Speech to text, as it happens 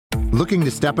Looking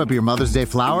to step up your Mother's Day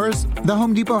flowers? The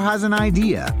Home Depot has an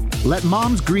idea. Let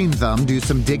Mom's Green Thumb do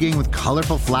some digging with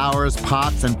colorful flowers,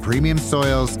 pots, and premium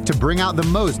soils to bring out the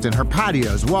most in her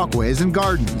patios, walkways, and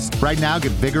gardens. Right now,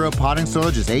 get Vigoro potting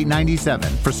soil just $8.97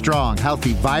 for strong,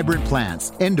 healthy, vibrant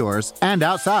plants, indoors and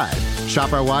outside.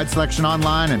 Shop our wide selection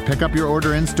online and pick up your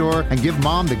order in-store and give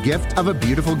Mom the gift of a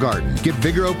beautiful garden. Get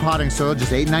Vigoro potting soil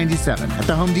just $8.97 at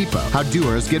the Home Depot. How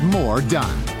doers get more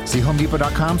done. See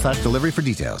homedepot.com/delivery for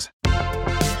details.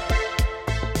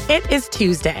 It is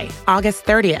Tuesday, August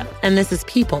 30th, and this is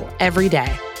People Every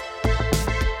Day.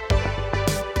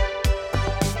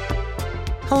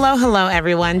 Hello,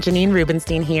 everyone. Janine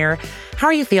Rubenstein here. How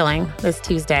are you feeling this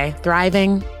Tuesday?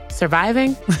 Thriving?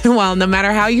 Surviving? Well, no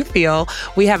matter how you feel,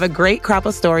 we have a great crop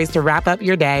of stories to wrap up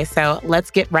your day, so let's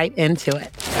get right into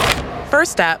it.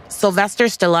 First up, Sylvester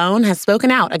Stallone has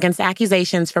spoken out against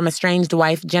accusations from estranged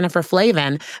wife Jennifer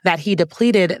Flavin that he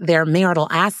depleted their marital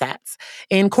assets.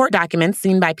 In court documents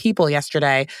seen by People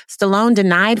yesterday, Stallone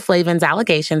denied Flavin's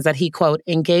allegations that he, quote,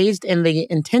 engaged in the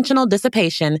intentional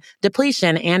dissipation,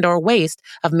 depletion, and/or waste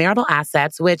of marital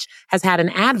assets, which has had an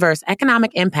adverse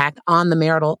economic impact on the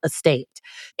marital estate.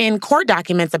 In court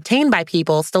documents obtained by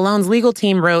People, Stallone's legal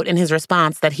team wrote in his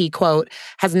response that he, quote,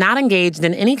 has not engaged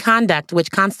in any conduct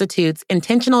which constitutes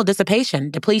intentional dissipation,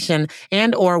 depletion,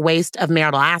 and/or waste of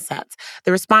marital assets.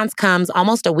 The response comes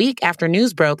almost a week after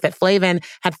news broke that Flavin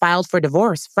had filed for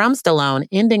divorce from Stallone,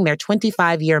 ending their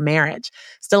 25-year marriage.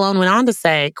 Stallone went on to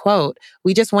say, quote,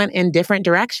 we just went in different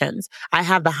directions. I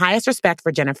have the highest respect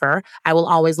for Jennifer. I will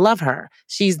always love her.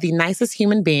 She's the nicest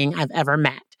human being I've ever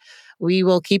met. We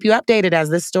will keep you updated as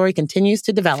this story continues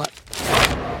to develop.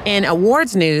 In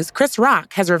awards news, Chris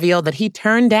Rock has revealed that he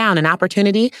turned down an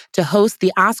opportunity to host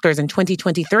the Oscars in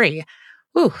 2023.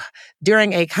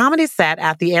 During a comedy set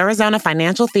at the Arizona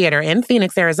Financial Theater in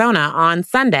Phoenix, Arizona on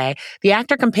Sunday, the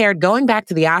actor compared going back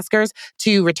to the Oscars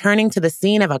to returning to the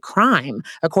scene of a crime,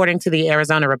 according to the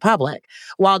Arizona Republic.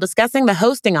 While discussing the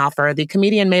hosting offer, the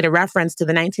comedian made a reference to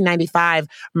the 1995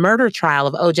 murder trial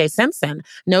of O.J. Simpson,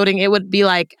 noting it would be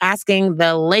like asking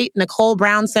the late Nicole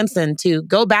Brown Simpson to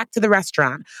go back to the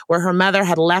restaurant where her mother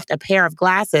had left a pair of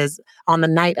glasses on the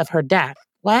night of her death.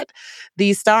 What?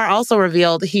 The star also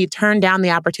revealed he turned down the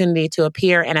opportunity to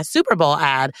appear in a Super Bowl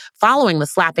ad following the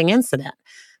slapping incident.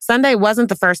 Sunday wasn't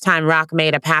the first time Rock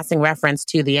made a passing reference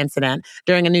to the incident.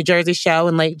 During a New Jersey show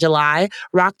in late July,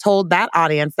 Rock told that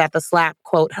audience that the slap,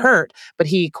 quote, hurt, but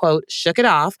he, quote, shook it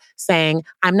off, saying,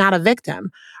 I'm not a victim.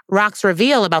 Rock's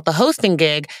reveal about the hosting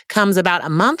gig comes about a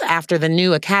month after the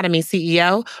new Academy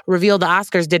CEO revealed the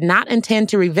Oscars did not intend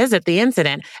to revisit the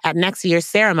incident at next year's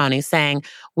ceremony, saying,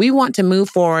 we want to move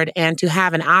forward and to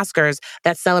have an Oscars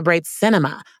that celebrates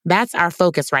cinema. That's our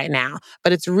focus right now,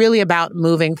 but it's really about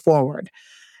moving forward.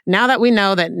 Now that we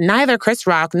know that neither Chris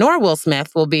Rock nor Will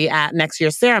Smith will be at next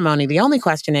year's ceremony, the only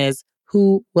question is,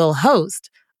 who will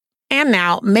host? And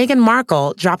now, Meghan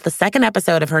Markle dropped the second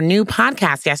episode of her new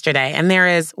podcast yesterday, and there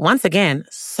is, once again,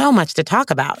 so much to talk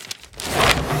about.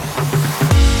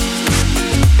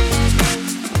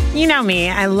 You know me,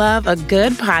 I love a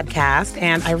good podcast,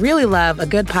 and I really love a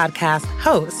good podcast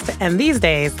host. And these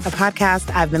days, a podcast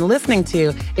I've been listening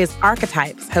to is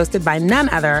Archetypes, hosted by none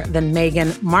other than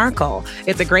Meghan Markle.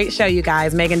 It's a great show, you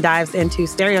guys. Meghan dives into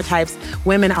stereotypes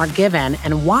women are given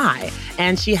and why.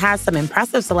 And she has some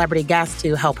impressive celebrity guests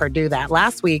to help her do that.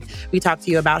 Last week, we talked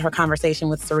to you about her conversation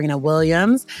with Serena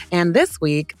Williams. And this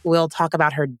week, we'll talk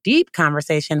about her deep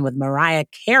conversation with Mariah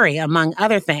Carey, among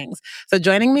other things. So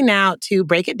joining me now to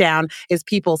break it down is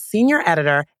People's senior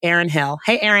editor, Erin Hill.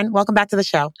 Hey, Erin, welcome back to the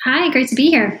show. Hi, great to be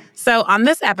here. So on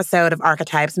this episode of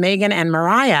Archetypes, Meghan and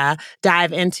Mariah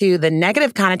dive into the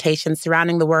negative connotations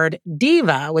surrounding the word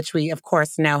diva, which we, of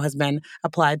course, know has been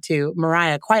applied to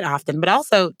Mariah quite often, but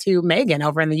also to Meghan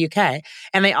over in the UK.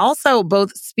 And they also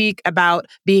both speak about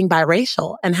being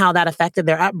biracial and how that affected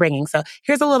their upbringing. So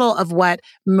here's a little of what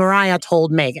Mariah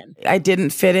told Meghan. I didn't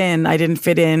fit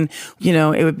in. You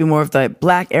know, it would be more of the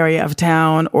black area of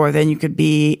town, or then you could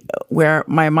be where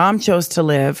my mom chose to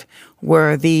live,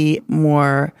 were the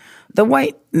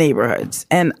white neighborhoods.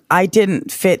 And I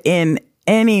didn't fit in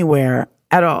anywhere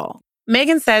at all.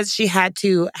 Meghan says she had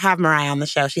to have Mariah on the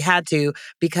show. She had to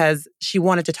because she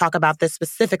wanted to talk about this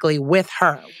specifically with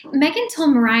her. Meghan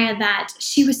told Mariah that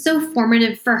she was so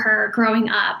formative for her growing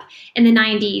up in the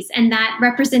 90s and that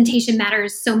representation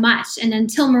matters so much. And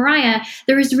until Mariah,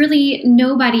 there was really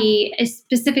nobody,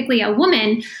 specifically a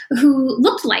woman, who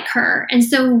looked like her. And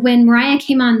so when Mariah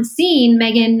came on the scene,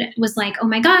 Meghan was like, oh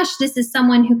my gosh, this is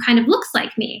someone who kind of looks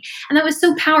like me. And that was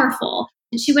so powerful.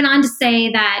 She went on to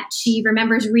say that she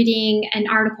remembers reading an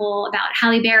article about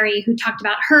Halle Berry, who talked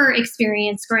about her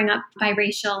experience growing up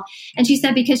biracial. And she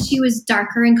said because she was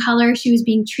darker in color, she was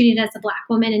being treated as a Black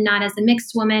woman and not as a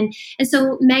mixed woman. And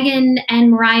so Meghan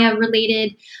and Mariah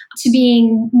related to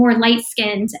being more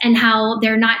light-skinned and how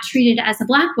they're not treated as a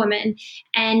Black woman.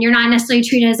 And you're not necessarily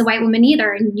treated as a white woman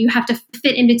either. And you have to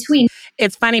fit in between.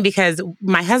 It's funny because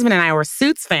my husband and I were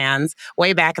Suits fans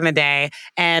way back in the day.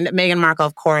 And Meghan Markle,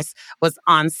 of course, was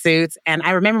on Suits. And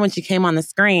I remember when she came on the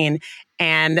screen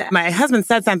and my husband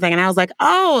said something and I was like,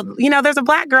 oh, there's a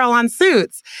Black girl on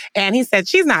Suits. And he said,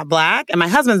 she's not Black. And my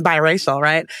husband's biracial,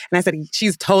 right? And I said,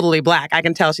 she's totally Black. I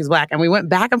can tell she's Black. And we went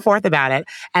back and forth about it.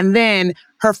 And then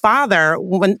her father,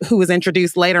 who was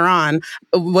introduced later on,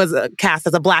 was cast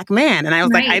as a Black man. And I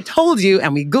was like, I told you.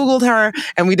 And we Googled her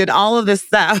and we did all of this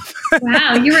stuff.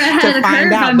 Wow, you were ahead of the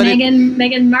curve on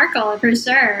Meghan Markle, for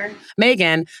sure.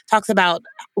 Meghan talks about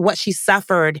what she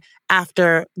suffered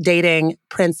after dating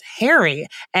Prince Harry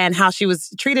and how she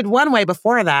was treated one way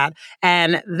before that.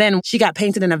 And then she got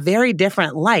painted in a very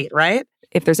different light, right?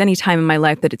 If there's any time in my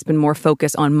life that it's been more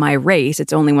focused on my race,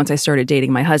 it's only once I started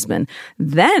dating my husband.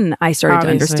 Then I started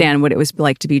to understand what it was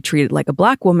like to be treated like a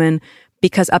Black woman,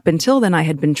 because up until then I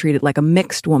had been treated like a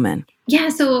mixed woman. Yeah,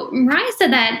 so Mariah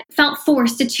said that felt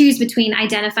forced to choose between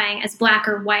identifying as Black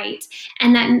or white,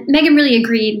 and that Meghan really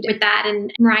agreed with that.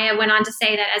 And Mariah went on to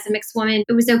say that as a mixed woman,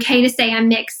 it was okay to say I'm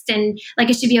mixed, and like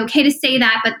it should be okay to say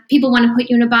that, but people want to put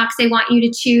you in a box. They want you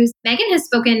to choose. Meghan has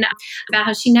spoken about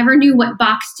how she never knew what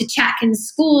box to check in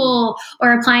school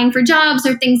or applying for jobs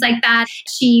or things like that.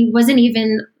 She wasn't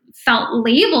even felt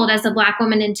labeled as a Black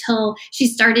woman until she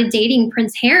started dating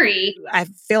Prince Harry. I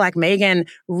feel like Meghan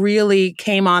really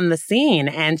came on the scene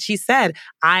and she said,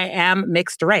 I am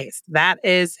mixed race. That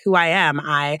is who I am.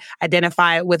 I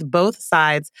identify with both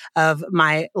sides of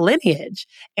my lineage.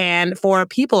 And for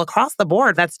people across the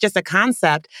board, that's just a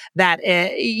concept that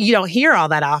you don't hear all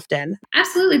that often.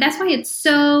 Absolutely. That's why it's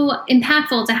so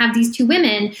impactful to have these two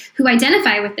women who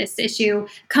identify with this issue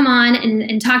come on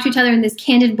and talk to each other in this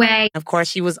candid way. Of course,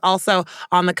 she was also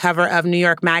on the cover of New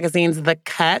York Magazine's The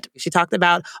Cut. She talked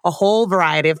about a whole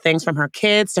variety of things, from her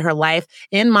kids to her life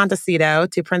in Montecito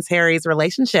to Prince Harry's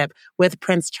relationship with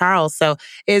Prince Charles. So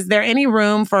is there any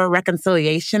room for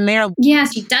reconciliation there?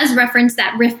 Yes, she does reference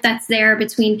that rift that's there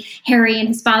between Harry and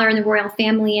his father and the royal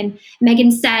family. And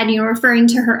Meghan said, referring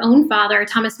to her own father,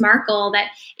 Thomas Markle, that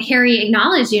Harry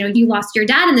acknowledged, you lost your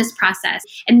dad in this process.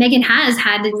 And Meghan has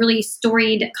had a really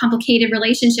storied, complicated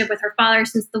relationship with her father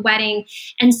since the wedding.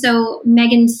 And so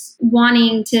Meghan's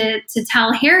wanting to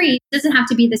tell Harry it doesn't have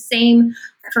to be the same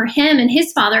for him and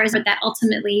his father, but that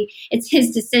ultimately it's his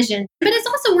decision. But it's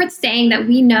also worth saying that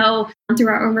we know through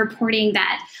our own reporting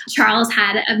that Charles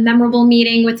had a memorable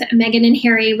meeting with Meghan and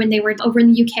Harry when they were over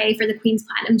in the UK for the Queen's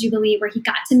Platinum Jubilee, where he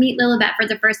got to meet Lilibet for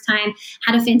the first time,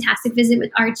 had a fantastic visit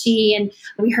with Archie. And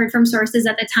we heard from sources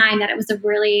at the time that it was a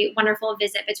really wonderful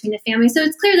visit between the families. So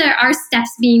it's clear there are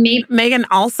steps being made. Meghan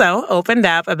also opened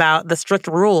up about the strict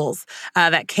rules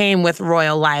that came with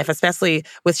royal life, especially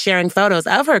with sharing photos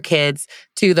of her kids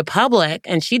to the public.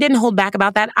 And she didn't hold back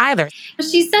about that either.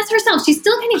 She says herself, she's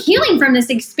still kind of healing from this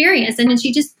experience. And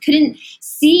she just couldn't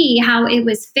see how it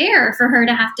was fair for her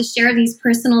to have to share these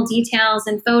personal details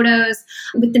and photos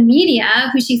with the media,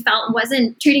 who she felt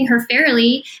wasn't treating her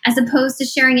fairly, as opposed to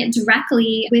sharing it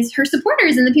directly with her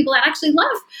supporters and the people that actually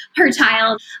love her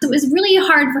child. So it was really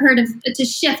hard for her to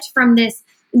shift from this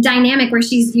dynamic where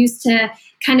she's used to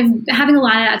kind of having a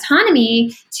lot of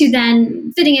autonomy to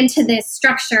then fitting into this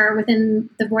structure within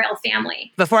the royal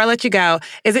family. Before I let you go,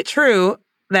 is it true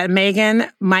that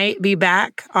Meghan might be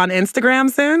back on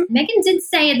Instagram soon? Meghan did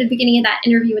say at the beginning of that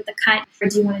interview with The Cut,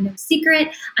 do you want to know a secret?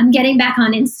 I'm getting back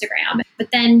on Instagram. But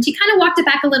then she kind of walked it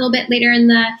back a little bit later in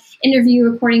the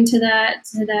interview, according to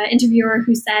the interviewer,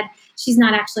 who said she's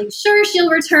not actually sure she'll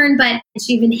return, but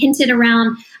she even hinted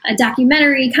around a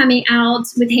documentary coming out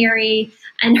with Harry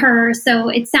and her. So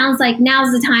it sounds like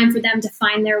now's the time for them to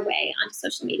find their way onto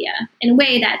social media in a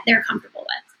way that they're comfortable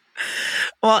with.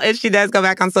 Well, if she does go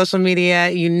back on social media,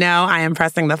 I am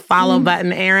pressing the follow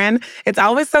button, Erin. It's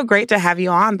always so great to have you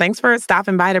on. Thanks for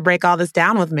stopping by to break all this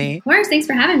down with me. Of course. Thanks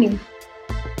for having me.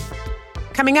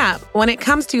 Coming up, when it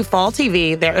comes to fall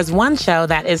TV, there is one show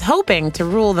that is hoping to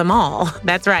rule them all.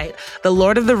 That's right. The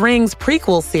Lord of the Rings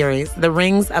prequel series, The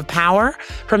Rings of Power,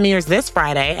 premieres this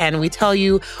Friday, and we tell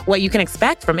you what you can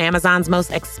expect from Amazon's most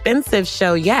expensive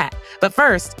show yet. But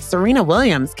first, Serena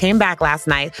Williams came back last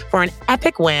night for an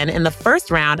epic win in the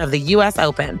first round of the U.S.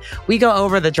 Open. We go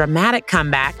over the dramatic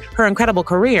comeback, her incredible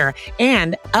career,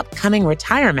 and upcoming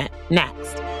retirement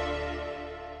next.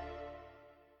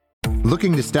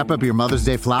 Looking to step up your Mother's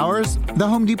Day flowers? The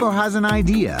Home Depot has an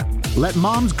idea. Let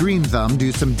Mom's Green Thumb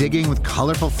do some digging with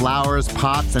colorful flowers,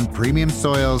 pots, and premium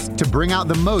soils to bring out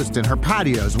the most in her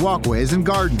patios, walkways, and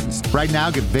gardens. Right now,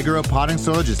 get Vigoro potting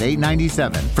soil just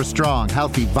 $8.97 for strong,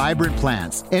 healthy, vibrant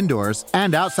plants, indoors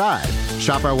and outside.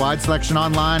 Shop our wide selection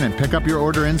online and pick up your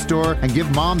order in-store and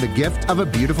give Mom the gift of a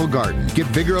beautiful garden. Get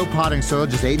Vigoro potting soil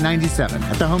just $8.97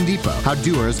 at the Home Depot. How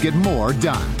doers get more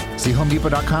done. See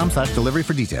homedepot.com/delivery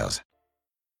for details.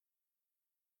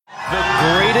 The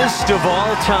greatest of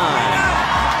all time,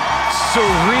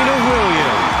 Serena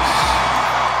Williams.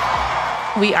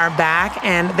 We are back,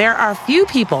 and there are few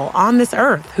people on this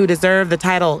earth who deserve the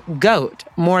title GOAT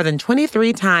more than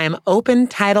 23-time Open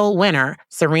title winner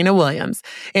Serena Williams.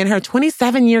 In her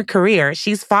 27-year career,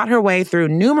 she's fought her way through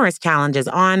numerous challenges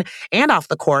on and off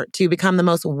the court to become the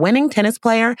most winning tennis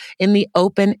player in the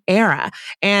Open era.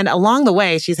 And along the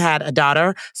way, she's had a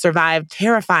daughter, survived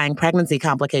terrifying pregnancy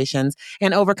complications,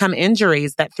 and overcome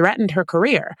injuries that threatened her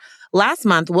career. Last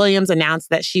month, Williams announced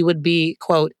that she would be,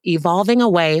 quote, evolving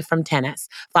away from tennis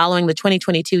following the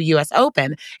 2022 U.S.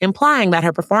 Open, implying that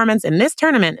her performance in this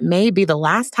tournament may be the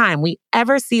last time we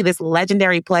ever see this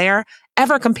legendary player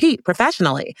ever compete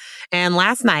professionally. And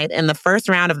last night, in the first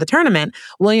round of the tournament,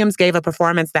 Williams gave a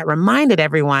performance that reminded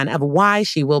everyone of why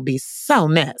she will be so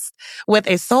missed. With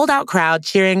a sold-out crowd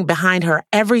cheering behind her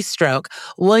every stroke,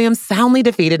 Williams soundly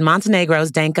defeated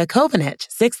Montenegro's Danka Kovanic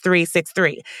 6-3,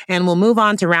 6-3, and will move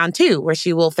on to round 2, where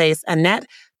she will face Anett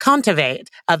Kontaveit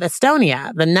of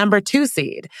Estonia, the number 2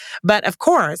 seed. But of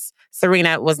course,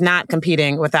 Serena was not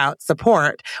competing without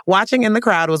support. Watching in the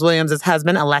crowd was Williams'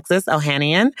 husband, Alexis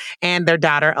Ohanian, and their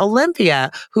daughter, Olympia,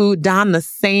 who donned the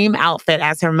same outfit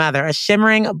as her mother, a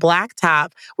shimmering black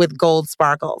top with gold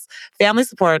sparkles. Family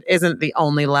support isn't the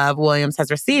only love Williams has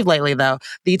received lately, though.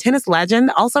 The tennis legend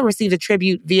also received a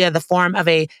tribute via the form of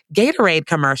a Gatorade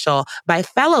commercial by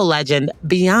fellow legend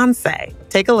Beyoncé.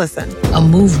 Take a listen. A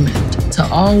movement to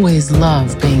always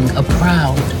love being a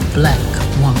proud Black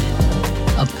woman.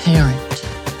 A parent,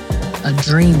 a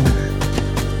dreamer,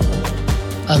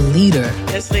 a leader.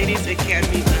 Yes, ladies, it can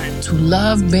be done. To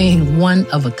love being one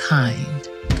of a kind.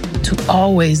 To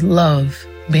always love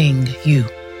being you.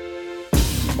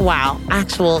 Wow,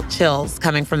 actual chills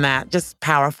coming from that. Just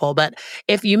powerful. But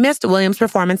if you missed Williams'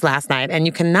 performance last night and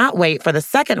you cannot wait for the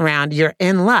second round, you're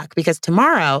in luck, because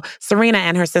tomorrow, Serena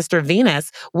and her sister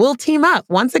Venus will team up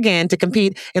once again to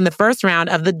compete in the first round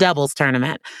of the doubles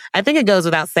tournament. I think it goes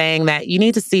without saying that you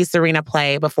need to see Serena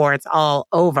play before it's all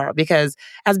over, because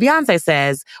as Beyoncé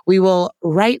says, we will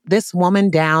write this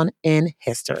woman down in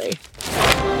history.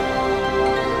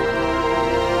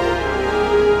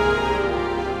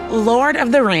 Lord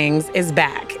of the Rings is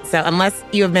back. So unless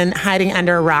you have been hiding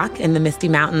under a rock in the Misty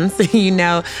Mountains, you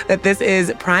know that this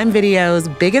is Prime Video's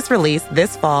biggest release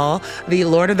this fall. The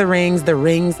Lord of the Rings, The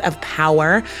Rings of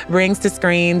Power, brings to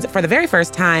screens for the very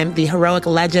first time the heroic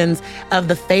legends of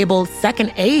the fabled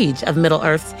Second Age of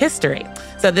Middle-earth's history.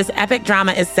 So this epic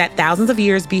drama is set thousands of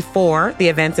years before the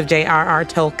events of J.R.R.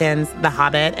 Tolkien's The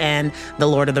Hobbit and The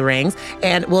Lord of the Rings,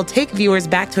 and will take viewers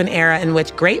back to an era in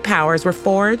which great powers were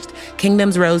forged,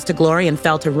 kingdoms rose to glory and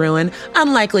fell to ruin,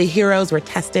 unlikely heroes were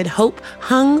tested, hope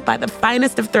hung by the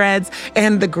finest of threads,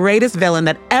 and the greatest villain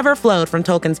that ever flowed from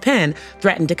Tolkien's pen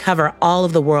threatened to cover all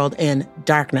of the world in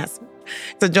darkness.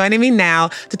 So joining me now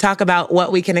to talk about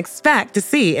what we can expect to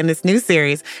see in this new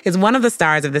series is one of the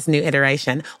stars of this new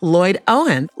iteration, Lloyd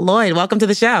Owen. Lloyd, welcome to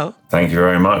the show. Thank you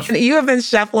very much. You have been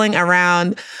shuffling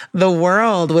around the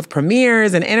world with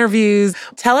premieres and interviews.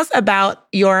 Tell us about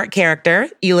your character,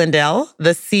 Elendil,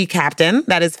 the sea captain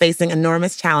that is facing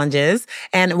enormous challenges,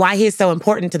 and why he is so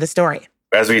important to the story.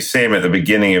 As we see him at the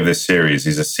beginning of this series,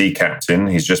 he's a sea captain.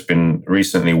 He's just been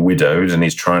recently widowed, and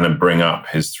he's trying to bring up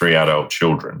his 3 adult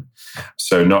children.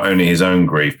 So not only his own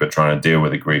grief, but trying to deal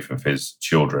with the grief of his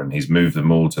children. He's moved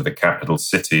them all to the capital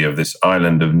city of this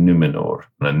island of Numenor.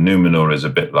 And Numenor is a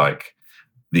bit like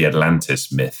the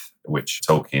Atlantis myth, which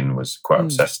Tolkien was quite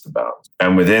obsessed about.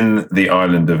 And within the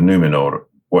island of Numenor,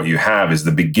 what you have is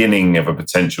the beginning of a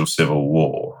potential civil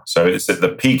war. So it's at the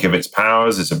peak of its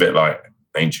powers. It's a bit like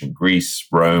ancient Greece,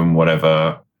 Rome,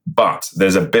 whatever. But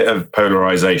there's a bit of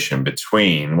polarization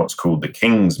between what's called the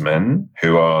Kingsmen,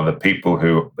 who are the people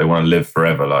who they want to live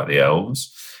forever like the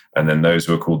elves, and then those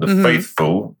who are called the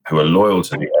faithful, who are loyal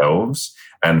to the elves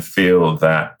and feel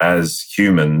that as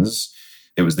humans,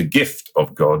 it was the gift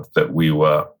of God that we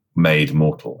were made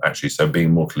mortal, actually. So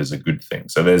being mortal is a good thing.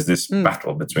 So there's this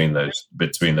battle between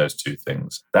those two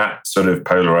things. That sort of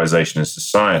polarization in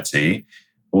society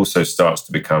also starts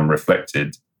to become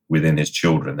reflected within his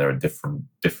children. There are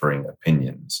differing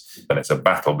opinions. And it's a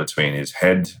battle between his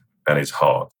head and his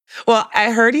heart. Well,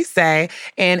 I heard you say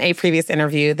in a previous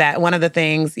interview that one of the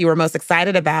things you were most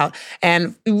excited about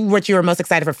and what you were most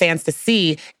excited for fans to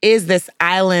see is this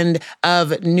island of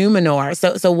Numenor.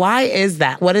 So why is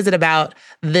that? What is it about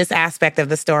this aspect of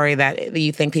the story that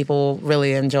you think people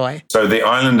really enjoy? So the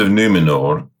island of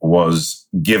Numenor was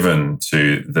given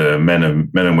to the men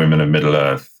and women of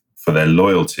Middle-earth for their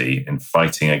loyalty in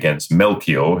fighting against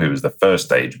Melchior, who was the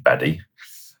first age baddie,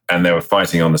 and they were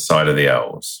fighting on the side of the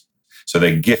elves. So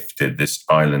they gifted this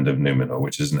island of Numenor,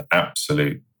 which is an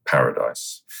absolute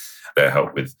paradise. They're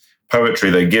helped with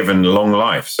poetry. They're given long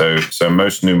life. So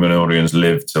most Numenorians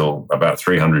live till about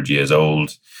 300 years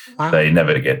old. Wow. They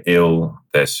never get ill.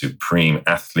 They're supreme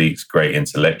athletes, great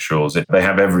intellectuals. They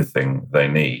have everything they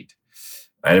need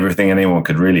and everything anyone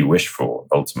could really wish for,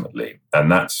 ultimately.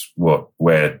 And that's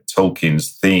where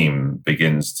Tolkien's theme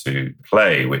begins to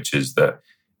play, which is that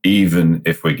even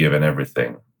if we're given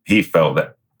everything, he felt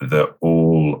that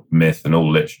all myth and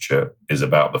all literature is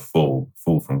about the fall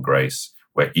from grace,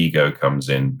 where ego comes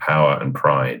in, power and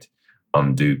pride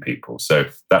undo people. So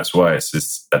that's why it's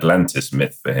this Atlantis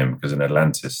myth for him, because in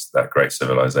Atlantis, that great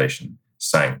civilization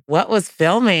sank. What was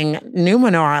filming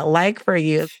Numenor like for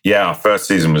you? Yeah, our first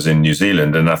season was in New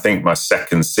Zealand, and I think my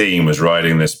second scene was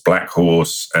riding this black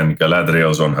horse and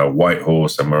Galadriel's on her white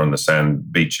horse, and we're on the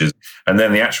sand beaches. And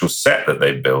then the actual set that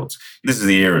they built, this is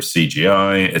the era of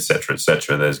CGI, et cetera, et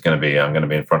cetera. I'm going to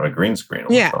be in front of a green screen all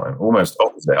the time. Almost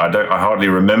opposite. I hardly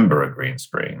remember a green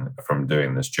screen from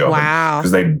doing this job. Wow.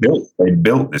 Because they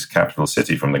built this capital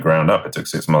city from the ground up. It took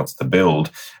 6 months to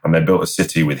build, and they built a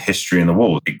city with history in the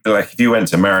walls. Like if you went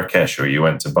to Marrakesh or you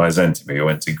went to Byzantium or you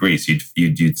went to Greece,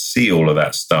 you'd see all of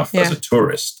that stuff as a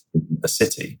tourist in the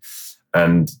city.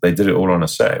 And they did it all on a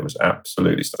set. It was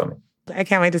absolutely stunning. I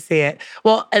can't wait to see it.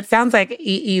 Well, it sounds like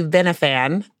you've been a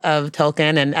fan of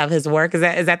Tolkien and of his work. Is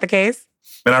that the case?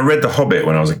 And I read The Hobbit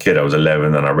when I was a kid. I was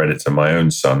 11, and I read it to my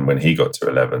own son when he got to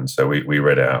 11. So we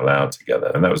read it out loud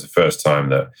together. And that was the first time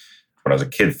that, when I was a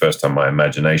kid, first time my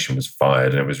imagination was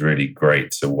fired, and it was really great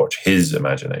to watch his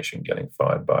imagination getting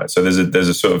fired by it. So there's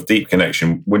a sort of deep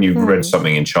connection. When you've read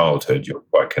something in childhood, you're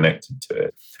quite connected to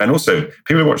it. And also,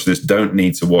 people who watch this don't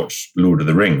need to watch Lord of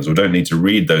the Rings or don't need to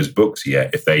read those books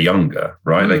yet if they're younger,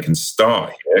 right? They can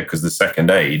start here because the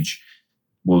second age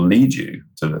will lead you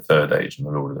to the third age in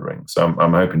the Lord of the Rings. So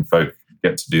I'm hoping folk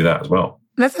get to do that as well.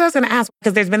 That's what I was going to ask,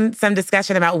 because there's been some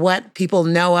discussion about what people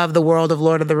know of the world of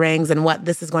Lord of the Rings and what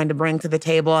this is going to bring to the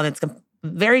table. And it's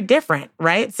very different,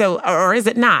 right? So, or is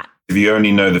it not? If you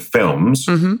only know the films,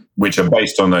 which are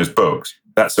based on those books,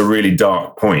 that's a really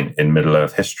dark point in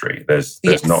Middle-earth history. There's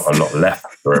not a lot left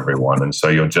for everyone. And so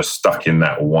you're just stuck in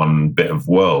that one bit of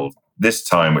world. This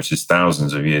time, which is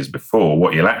thousands of years before,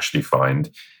 what you'll actually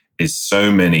find is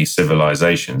so many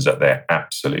civilizations at their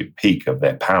absolute peak of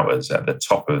their powers, at the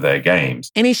top of their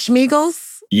games. Any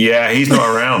Schmeagles? Yeah, he's not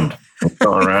around. He's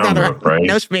not around, I'm afraid.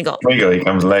 No Schmeagol. Schmeagol, he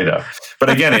comes later.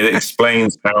 But again, it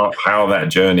explains how that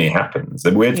journey happens.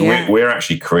 We're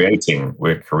actually creating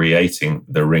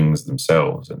the rings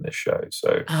themselves in this show.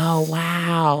 So, oh,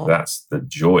 wow. That's the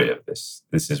joy of this.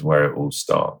 This is where it all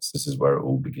starts. This is where it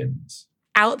all begins.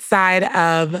 Outside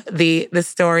of the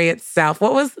story itself,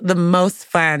 what was the most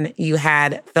fun you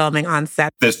had filming on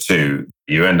set? There's two.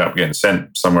 You end up getting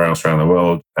sent somewhere else around the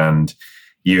world, and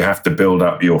you have to build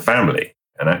up your family.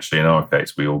 And actually, in our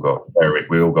case, we all got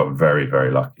very,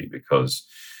 very lucky, because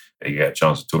you get a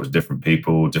chance to talk to different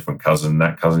people, different cousin,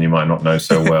 that cousin you might not know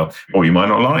so well, or you might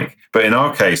not like. But in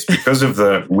our case, because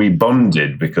of we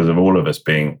bonded because of all of us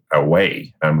being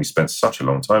away, and we spent such a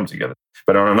long time together.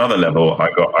 But on another level,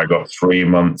 I got 3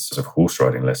 months of horse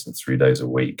riding lessons 3 days a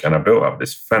week. And I built up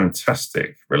this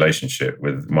fantastic relationship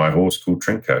with my horse called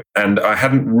Trinco. And I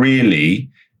hadn't really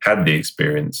had the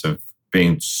experience of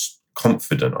being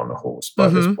confident on a horse by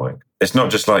this point. It's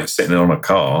not just like sitting on a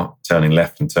car, turning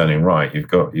left and turning right. You've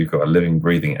got a living,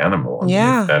 breathing animal.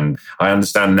 Yeah. And I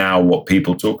understand now what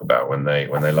people talk about when they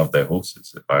love their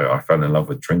horses. I fell in love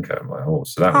with Trinco, my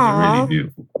horse. So that was a really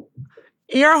beautiful.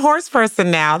 You're a horse person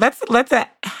now. That's a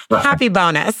happy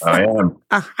bonus. I am.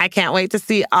 I can't wait to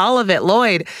see all of it.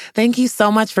 Lloyd, thank you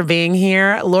so much for being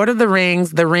here. Lord of the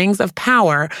Rings, The Rings of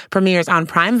Power premieres on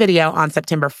Prime Video on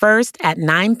September 1st at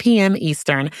 9 p.m.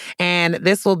 Eastern. And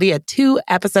this will be a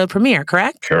 2-episode premiere,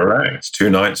 correct? Correct. 2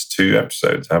 nights, 2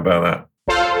 episodes. How about that?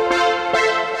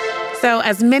 So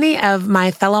as many of my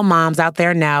fellow moms out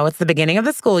there know, it's the beginning of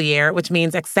the school year, which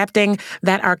means accepting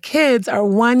that our kids are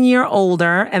 1 year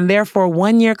older and therefore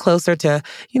 1 year closer to,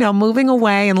 moving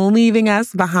away and leaving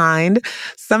us behind.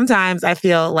 Sometimes I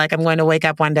feel like I'm going to wake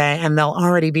up one day and they'll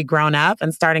already be grown up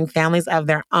and starting families of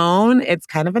their own. It's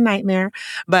kind of a nightmare.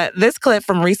 But this clip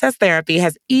from Recess Therapy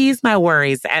has eased my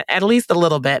worries at least a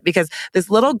little bit, because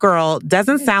this little girl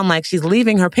doesn't sound like she's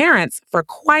leaving her parents for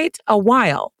quite a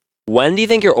while. When do you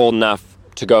think you're old enough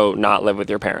to go not live with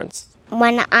your parents?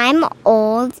 When I'm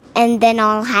old, and then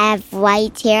I'll have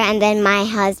white hair, and then my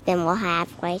husband will have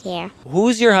white hair.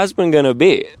 Who's your husband gonna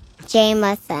be?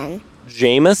 Jameson.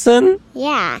 Jameson?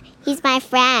 Yeah, he's my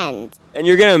friend. And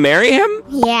you're gonna marry him?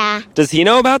 Yeah. Does he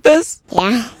know about this?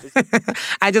 Yeah.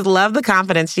 I just love the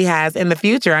confidence she has in the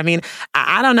future. I mean,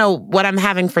 I don't know what I'm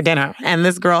having for dinner, and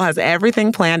this girl has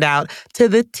everything planned out to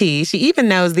the T. She even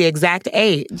knows the exact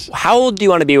age. How old do you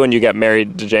want to be when you get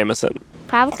married to Jameson?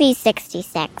 Probably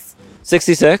 66.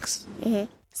 66? Mm-hmm.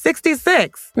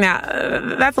 66. Now,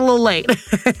 that's a little late,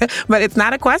 but it's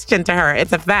not a question to her.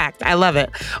 It's a fact. I love it.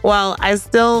 Well, I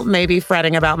still may be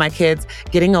fretting about my kids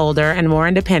getting older and more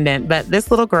independent, but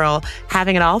this little girl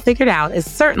having it all figured out is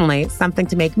certainly something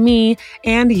to make me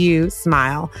and you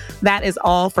smile. That is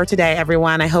all for today,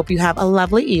 everyone. I hope you have a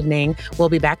lovely evening. We'll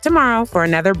be back tomorrow for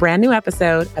another brand new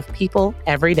episode of People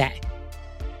Every Day.